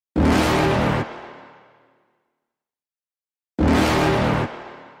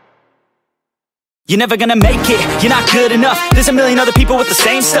You're never gonna make it, you're not good enough. There's a million other people with the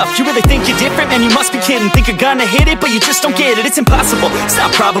same stuff. You really think you're different? Man, you must be kidding. Think you're gonna hit it, but you just don't get it. It's impossible, it's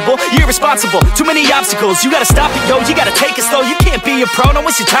not probable, you're irresponsible. Too many obstacles, you gotta stop it, yo. You gotta take it slow, you can't be a pro. Don't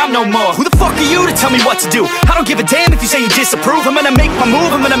waste your time no more. Who the fuck are you to tell me what to do? I don't give a damn if you say you disapprove. I'm gonna make my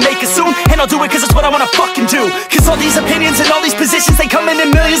move, I'm gonna make it soon. And I'll do it cause it's what I wanna fucking do. Cause all these opinions and all these positions, they come in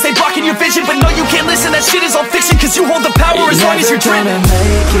millions, they blocking your vision. But no, you can't listen, that shit is all fiction. Cause you hold the power as long as you're dreaming.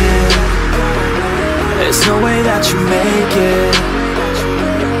 Make it. There's no way that you make it.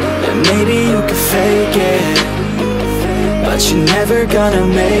 And maybe you can fake it, but you're never gonna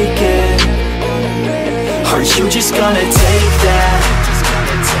make it. Are you just gonna take that?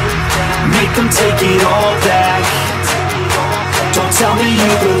 Make them take it all back. Don't tell me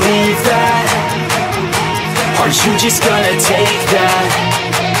you believe that. Are you just gonna take that?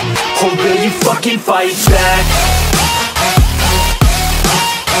 Or will you fucking fight back?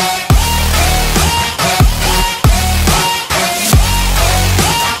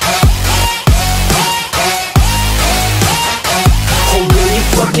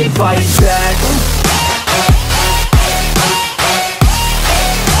 Fight back.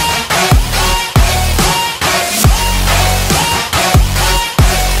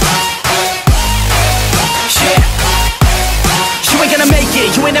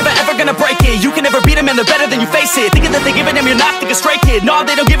 You ain't never ever gonna break it. You can never beat them and they're better than you face it. Thinking that they give a damn, you're not thinking straight, kid. No,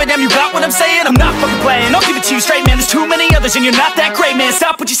 they don't give a damn, you got what I'm saying? I'm not fucking playing, I'll give it to you straight, man. There's too many others and you're not that great, man.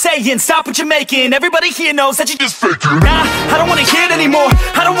 Stop what you're saying, stop what you're making. Everybody here knows that you just faking. Nah, I don't wanna hear it anymore,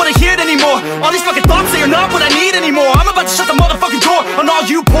 I don't wanna hear it anymore. All these fucking thoughts, they are not what I need anymore. I'm about to shut the motherfucking door on all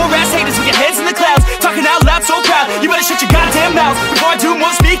you poor ass haters with your heads in the clouds, talking out loud so proud. You better shut your goddamn mouth before I do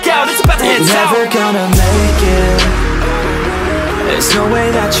more speak out. It's about to head south. You're never gonna make it. There's no way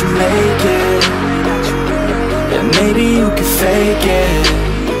that you make it. And maybe you can fake it,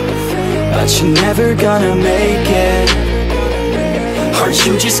 but you're never gonna make it. Are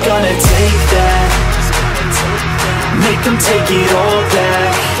you just gonna take that? Make them take it all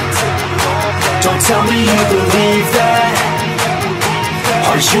back. Don't tell me you believe that.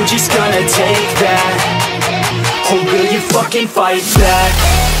 Are you just gonna take that? Or will you fucking fight back?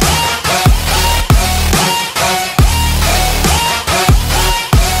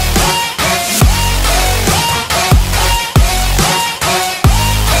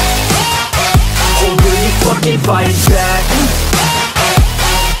 Fight back.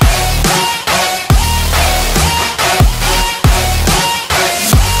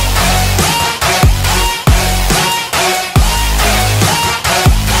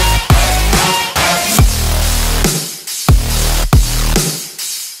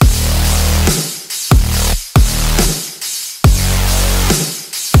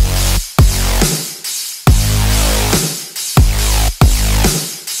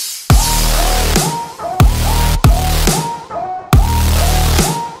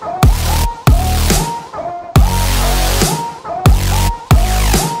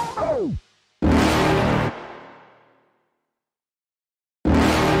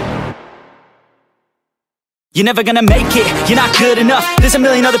 You're never gonna make it, you're not good enough. There's a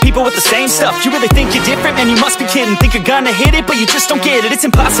million other people with the same stuff. You really think you're different? Man, you must be kidding. Think you're gonna hit it, but you just don't get it. It's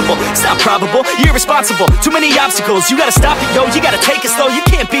impossible, it's not probable, you're irresponsible. Too many obstacles, you gotta stop it, yo. You gotta take it slow, you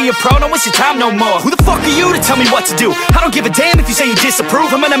can't be a pro. Don't waste your time no more. Who the fuck are you to tell me what to do? I don't give a damn if you say you disapprove.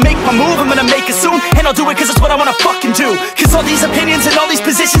 I'm gonna make my move, I'm gonna make it soon. And I'll do it cause it's what I wanna fucking do. Cause all these opinions and all these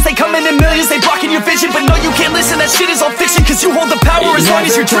positions, they come in millions, they blocking your vision. But no, you can't listen, that shit is all fiction. Cause you hold the power as long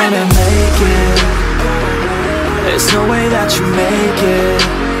as you're dreaming. There's no way that you make it.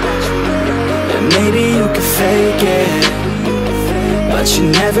 And maybe you can fake it, but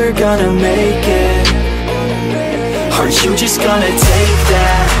you're never gonna make it. Are you just gonna take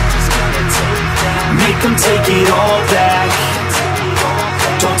that? Make them take it all back.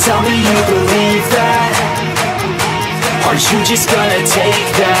 Don't tell me you believe that. Are you just gonna take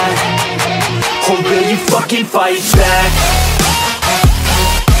that? Or will you fucking fight back?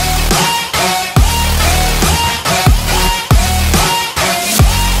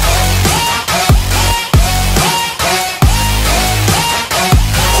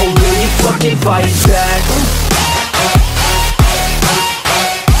 Fight back.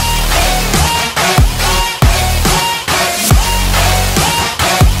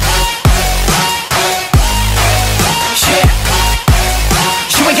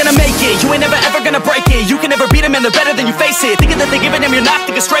 You ain't never ever gonna break it. You can never beat them and they're better than you face it. Thinking that they give a damn, you're not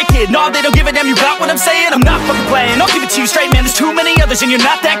thinking straight, kid. No, they don't give a damn, you got what I'm saying? I'm not fucking playing, I'll give it to you straight, man. There's too many others and you're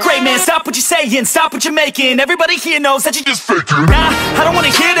not that great, man. Stop what you're saying, stop what you're making. Everybody here knows that you just faking. Nah, I don't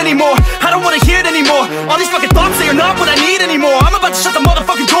wanna hear it anymore, I don't wanna hear it anymore. All these fucking thoughts, they are not what I need anymore. I'm about to shut the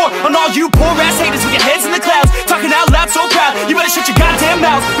motherfucking door more on all you poor ass haters with your heads in the clouds, talking out loud so proud. You better shut your goddamn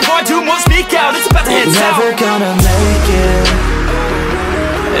mouth before I do more speak out. It's about to head south. Never gonna make it.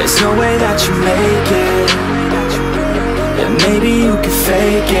 There's no way that you make it. And maybe you can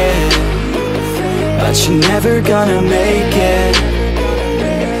fake it, but you're never gonna make it.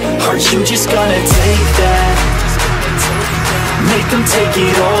 Aren't you just gonna take that? Make them take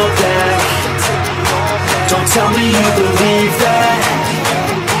it all back. Don't tell me you believe that.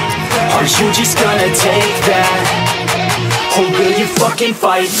 Aren't you just gonna take that? Or will you fucking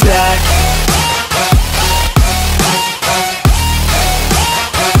fight back?